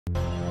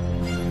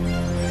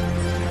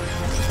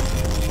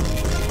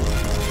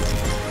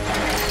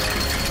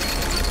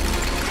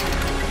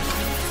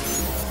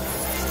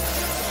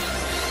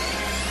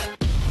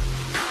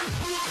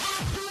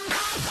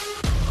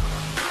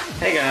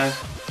Hey guys,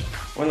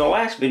 well, in the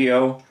last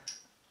video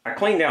I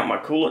cleaned out my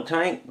coolant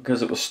tank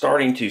because it was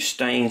starting to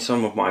stain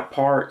some of my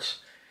parts,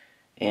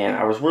 and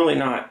I was really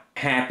not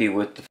happy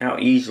with how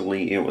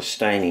easily it was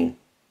staining.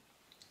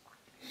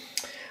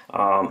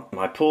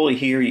 My pulley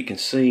here, you can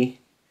see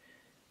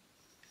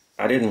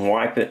I didn't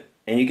wipe it,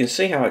 and you can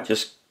see how it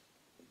just,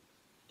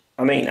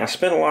 I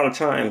spent a lot of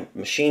time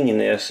machining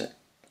this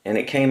and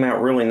it came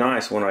out really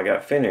nice when I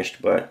got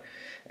finished, but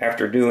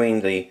after doing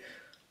the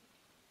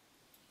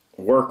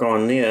work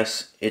on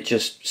this, it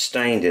just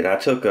stained it. I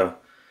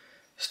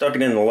stuck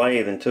it in the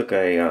lathe and took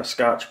a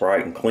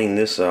Scotch-Brite and cleaned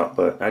this up,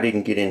 but I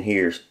didn't get in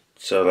here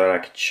so that I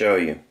could show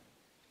you.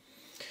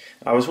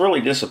 I was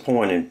really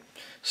disappointed.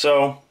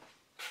 So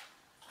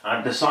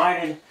I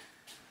decided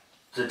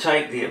to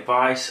take the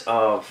advice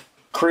of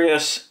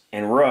Chris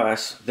and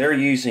Russ. They're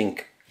using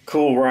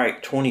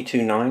KoolRite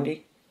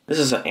 2290. This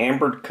is an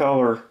amber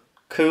color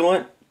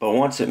coolant, but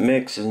once it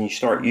mixes and you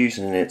start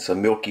using it, it's a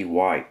milky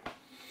white.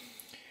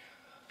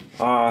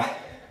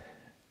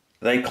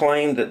 They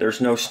claim that there's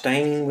no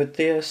staining with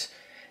this,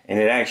 and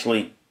it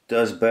actually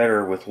does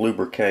better with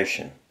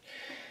lubrication.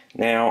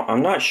 Now,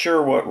 I'm not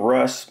sure what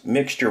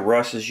mixture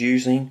Russ is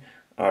using.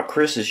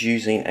 Chris is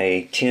using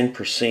a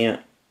 10%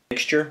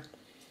 mixture,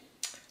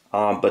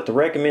 but the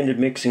recommended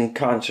mixing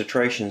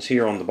concentrations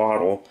here on the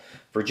bottle,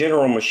 for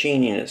general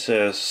machining it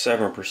says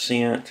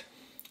 7%,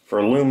 for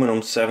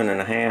aluminum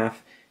 7.5%,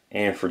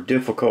 and for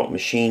difficult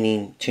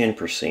machining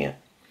 10%.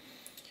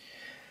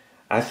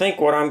 I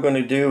think what I'm going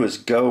to do is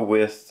go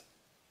with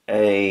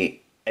a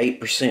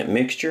 8%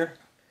 mixture,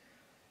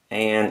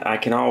 and I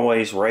can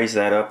always raise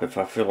that up if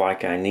I feel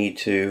like I need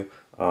to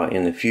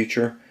in the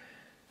future.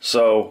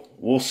 So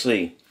we'll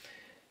see.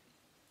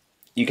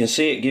 You can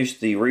see it gives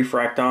the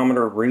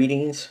refractometer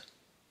readings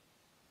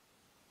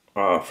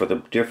for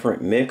the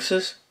different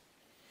mixes,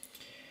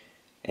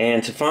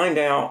 and to find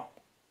out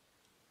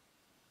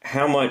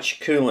how much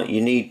coolant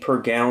you need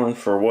per gallon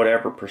for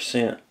whatever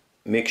percent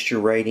mixture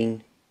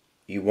rating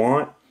you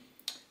want,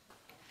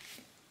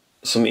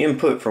 some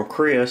input from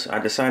Chris, I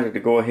decided to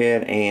go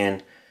ahead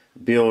and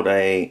build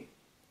a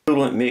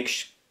Coolant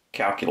Mix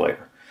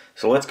Calculator.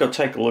 So let's go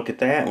take a look at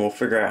that, and we'll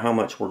figure out how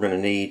much we're going to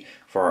need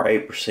for our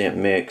 8%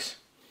 mix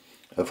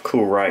of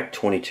KoolRite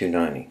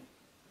 2290.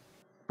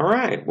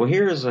 Alright, well,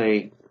 here's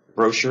a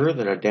brochure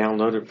that I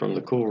downloaded from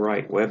the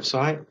KoolRite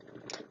website,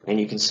 and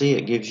you can see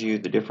it gives you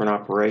the different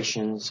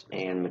operations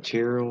and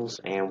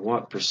materials and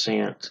what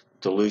percent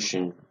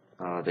dilution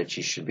that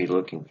you should be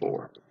looking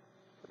for.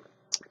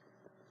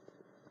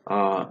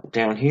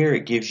 Down here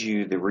it gives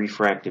you the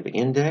refractive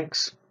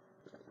index.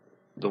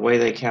 The way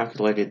they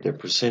calculated the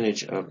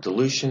percentage of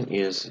dilution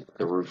is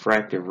the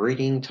refractive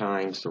reading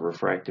times the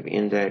refractive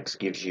index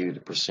gives you the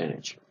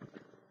percentage.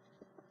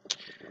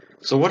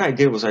 So what I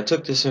did was I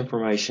took this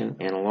information,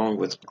 and along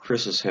with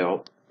Chris's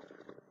help,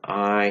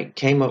 I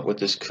came up with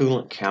this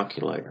coolant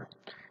calculator.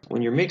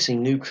 When you're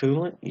mixing new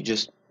coolant, you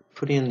just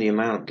put in the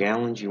amount of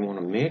gallons you want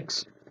to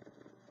mix.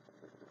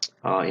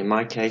 In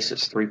my case,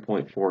 it's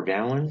 3.4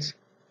 gallons.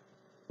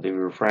 The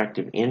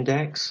refractive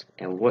index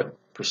and what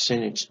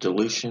percentage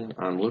dilution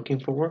I'm looking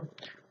for,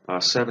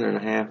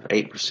 7.5%,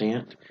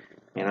 8%,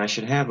 and I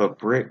should have a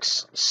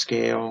Brix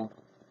scale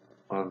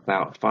of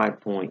about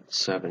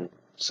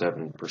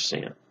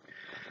 5.77%.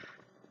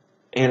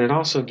 And it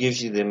also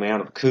gives you the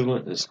amount of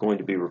coolant that's going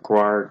to be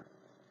required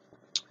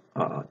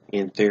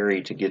in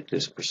theory to get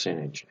this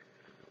percentage.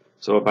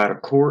 So about a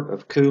quart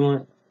of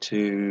coolant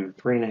to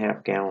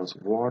 3.5 gallons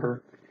of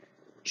water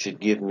should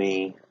give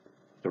me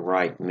the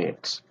right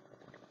mix.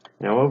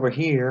 Now over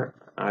here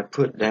I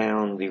put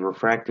down the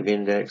refractive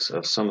index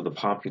of some of the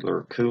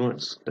popular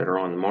coolants that are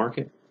on the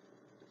market.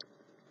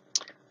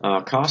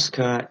 Cost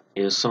Cut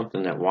is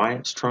something that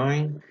Wyatt's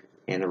trying,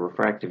 and the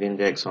refractive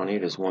index on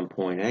it is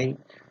 1.8.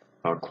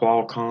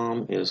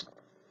 Qualchem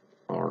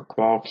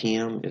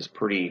is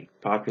pretty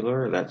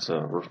popular. That's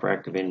a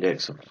refractive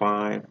index of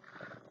 5.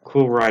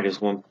 KoolRite is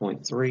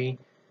 1.3,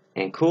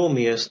 and Cool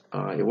Mist,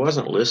 it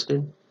wasn't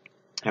listed.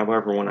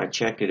 However, when I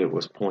checked it, it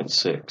was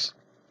 0.6.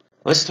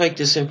 Let's take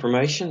this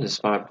information, this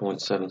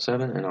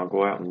 5.77, and I'll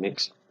go out and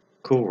mix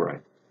KoolRite.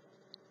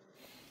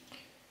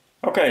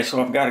 Okay, so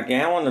I've got a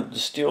gallon of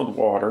distilled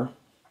water,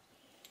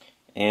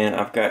 and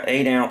I've got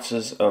 8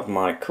 ounces of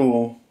my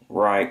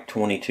KoolRite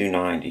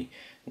 2290.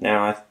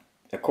 Now,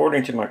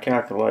 according to my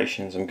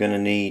calculations, I'm going to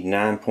need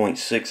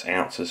 9.6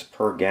 ounces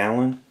per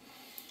gallon.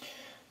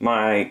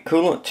 My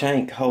coolant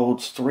tank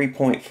holds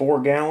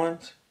 3.4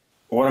 gallons.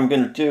 What I'm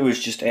going to do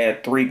is just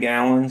add 3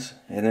 gallons,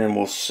 and then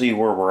we'll see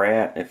where we're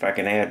at. If I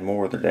can add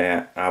more than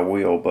that, I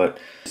will, but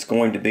it's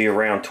going to be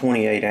around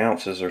 28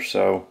 ounces or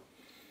so,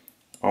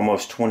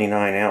 almost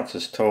 29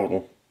 ounces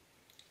total.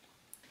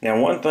 Now,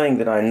 one thing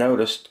that I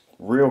noticed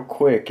real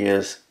quick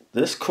is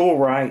this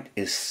KoolRite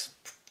is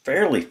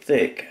fairly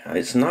thick.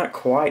 It's not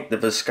quite the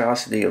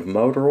viscosity of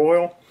motor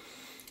oil,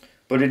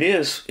 but it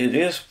is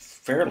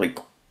fairly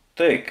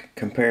thick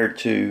compared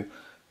to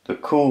the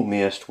Cool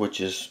Mist,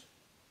 which is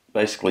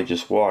basically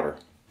just water.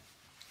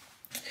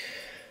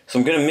 So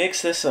I'm going to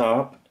mix this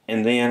up,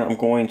 and then I'm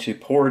going to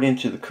pour it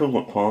into the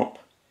coolant pump,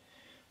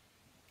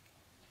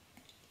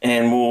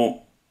 and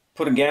we'll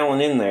put a gallon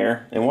in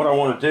there. And what I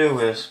want to do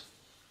is,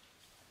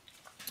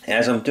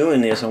 as I'm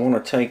doing this, I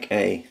want to take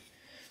a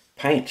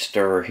paint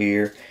stirrer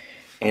here,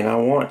 and I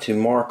want to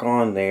mark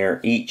on there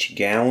each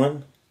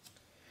gallon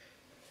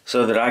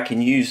so that I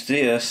can use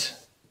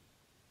this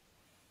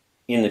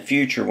in the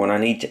future when I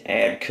need to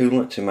add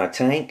coolant to my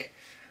tank.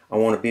 I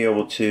want to be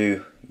able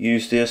to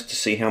use this to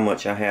see how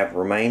much I have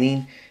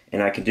remaining,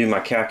 and I can do my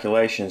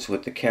calculations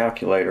with the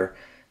calculator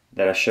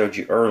that I showed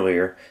you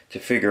earlier to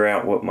figure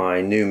out what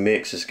my new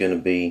mix is going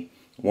to be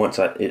once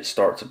it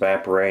starts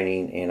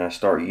evaporating and I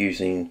start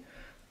using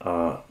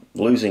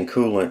losing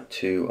coolant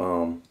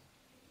to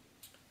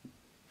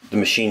the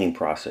machining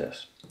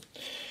process.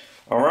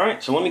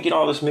 Alright, so let me get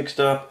all this mixed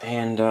up,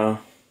 and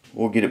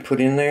we'll get it put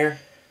in there.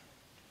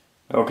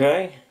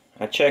 Okay,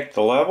 I checked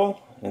the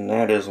level, and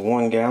that is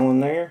 1 gallon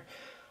there.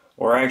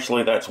 Or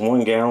actually, that's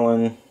 1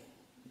 gallon,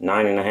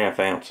 9.5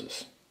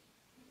 ounces.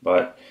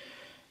 But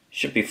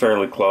should be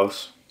fairly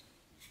close.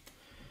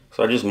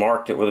 So I just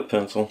marked it with a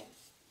pencil.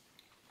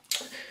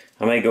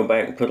 I may go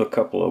back and put a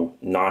couple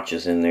of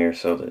notches in there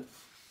so that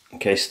in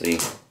case the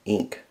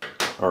ink,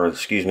 or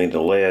excuse me,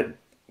 the lead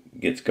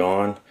gets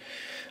gone.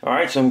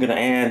 Alright, so I'm going to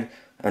add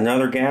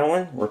another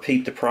gallon,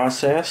 repeat the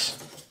process,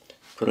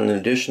 put an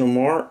additional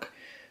mark,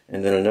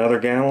 and then another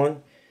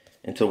gallon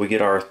until we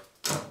get our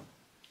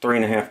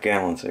 3.5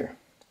 gallons there.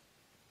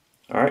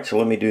 Alright, so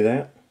let me do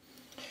that.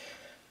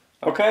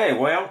 Okay,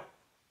 well,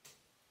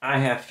 I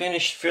have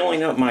finished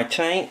filling up my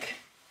tank,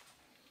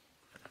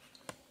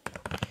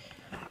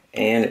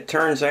 and it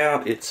turns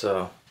out it's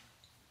a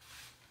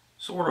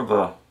sort of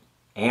a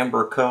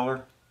amber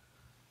color.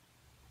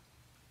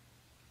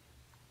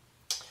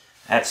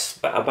 That's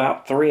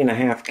about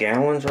 3.5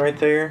 gallons right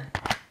there,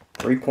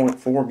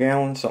 3.4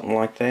 gallons, something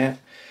like that.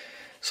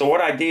 So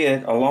what I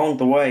did along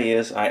the way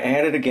is I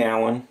added a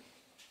gallon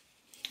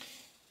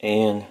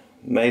and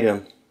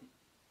made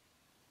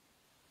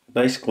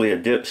basically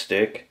a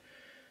dipstick.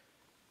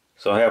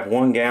 So I have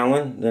 1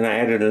 gallon, then I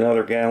added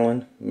another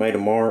gallon, made a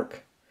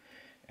mark,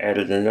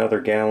 added another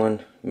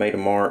gallon, made a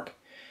mark,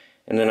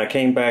 and then I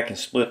came back and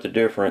split the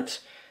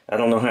difference. I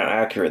don't know how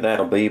accurate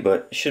that'll be,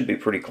 but it should be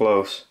pretty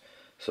close.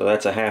 So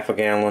that's a 1/2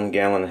 gallon,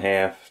 gallon and a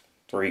half,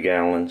 3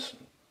 gallons,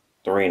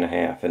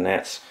 3.5, and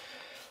that's,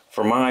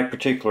 for my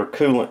particular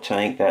coolant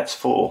tank, that's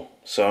full.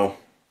 So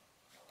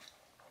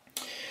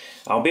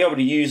I'll be able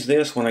to use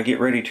this when I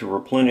get ready to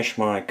replenish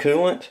my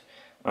coolant.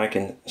 I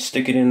can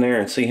stick it in there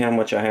and see how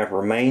much I have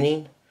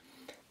remaining.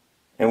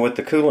 And with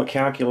the coolant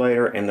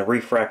calculator and the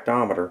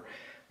refractometer,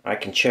 I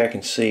can check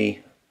and see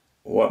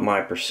what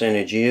my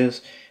percentage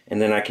is,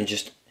 and then I can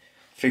just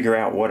figure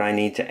out what I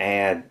need to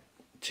add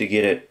to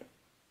get it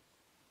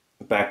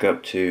back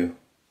up to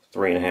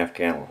 3.5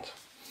 gallons.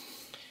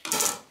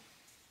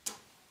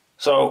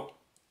 So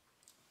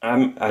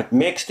I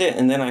mixed it,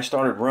 and then I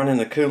started running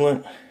the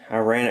coolant. I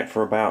ran it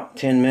for about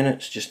 10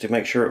 minutes just to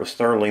make sure it was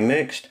thoroughly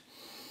mixed.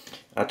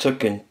 I took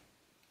the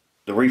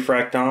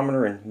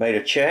refractometer and made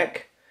a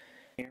check.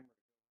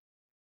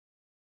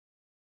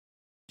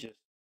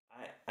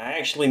 I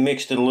actually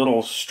mixed it a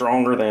little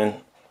stronger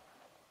than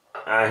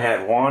I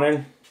had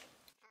wanted.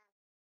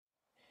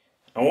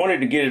 I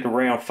wanted to get it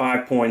around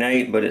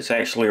 5.8, but it's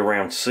actually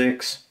around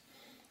 6.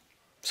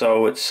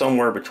 So it's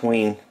somewhere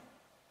between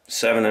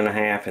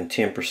 7.5% and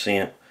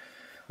 10%,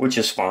 which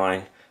is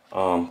fine.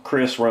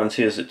 Chris runs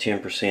his at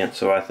 10%,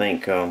 so I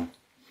think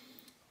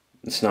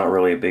it's not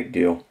really a big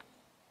deal.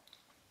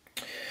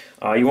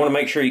 You want to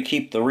make sure you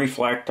keep the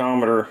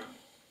refractometer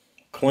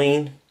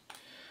clean.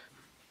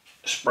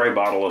 Spray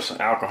bottle of some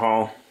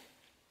alcohol,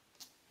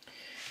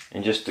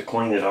 and just to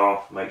clean it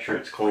off, make sure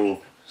it's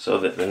clean so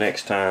that the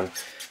next time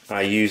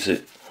I use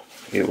it,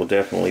 it will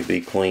definitely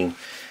be clean.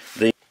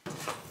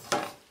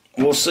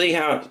 We'll see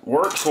how it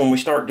works when we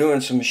start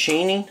doing some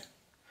machining.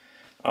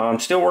 I'm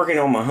still working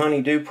on my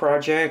honeydew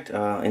project,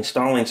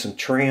 installing some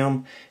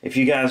trim. If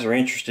you guys are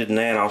interested in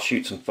that, I'll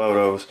shoot some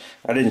photos.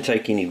 I didn't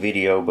take any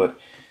video, but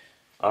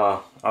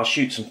I'll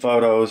shoot some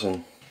photos,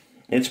 and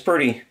it's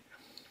pretty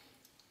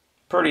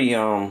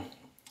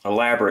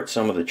elaborate,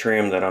 some of the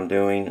trim that I'm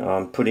doing.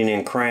 I'm putting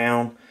in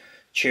crown,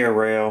 chair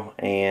rail,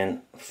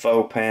 and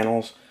faux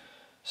panels.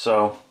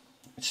 So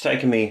it's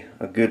taken me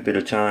a good bit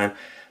of time.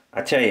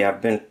 I tell you,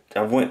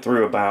 I've went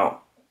through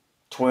about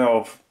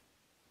 12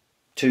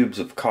 tubes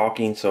of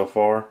caulking so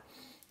far,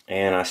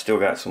 and I still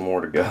got some more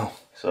to go.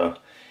 So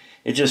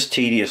it's just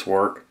tedious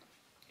work.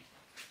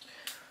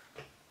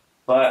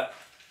 But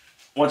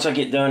once I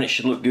get done, it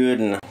should look good,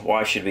 and the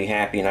wife should be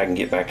happy, and I can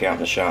get back out in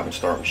the shop and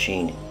start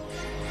machining.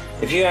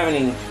 If you have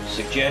any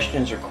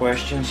suggestions or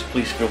questions,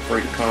 please feel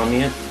free to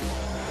comment.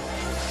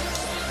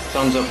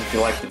 Thumbs up if you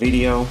like the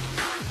video.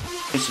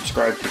 Please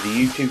subscribe to the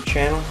YouTube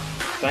channel.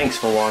 Thanks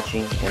for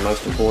watching, and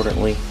most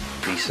importantly,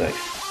 be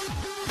safe.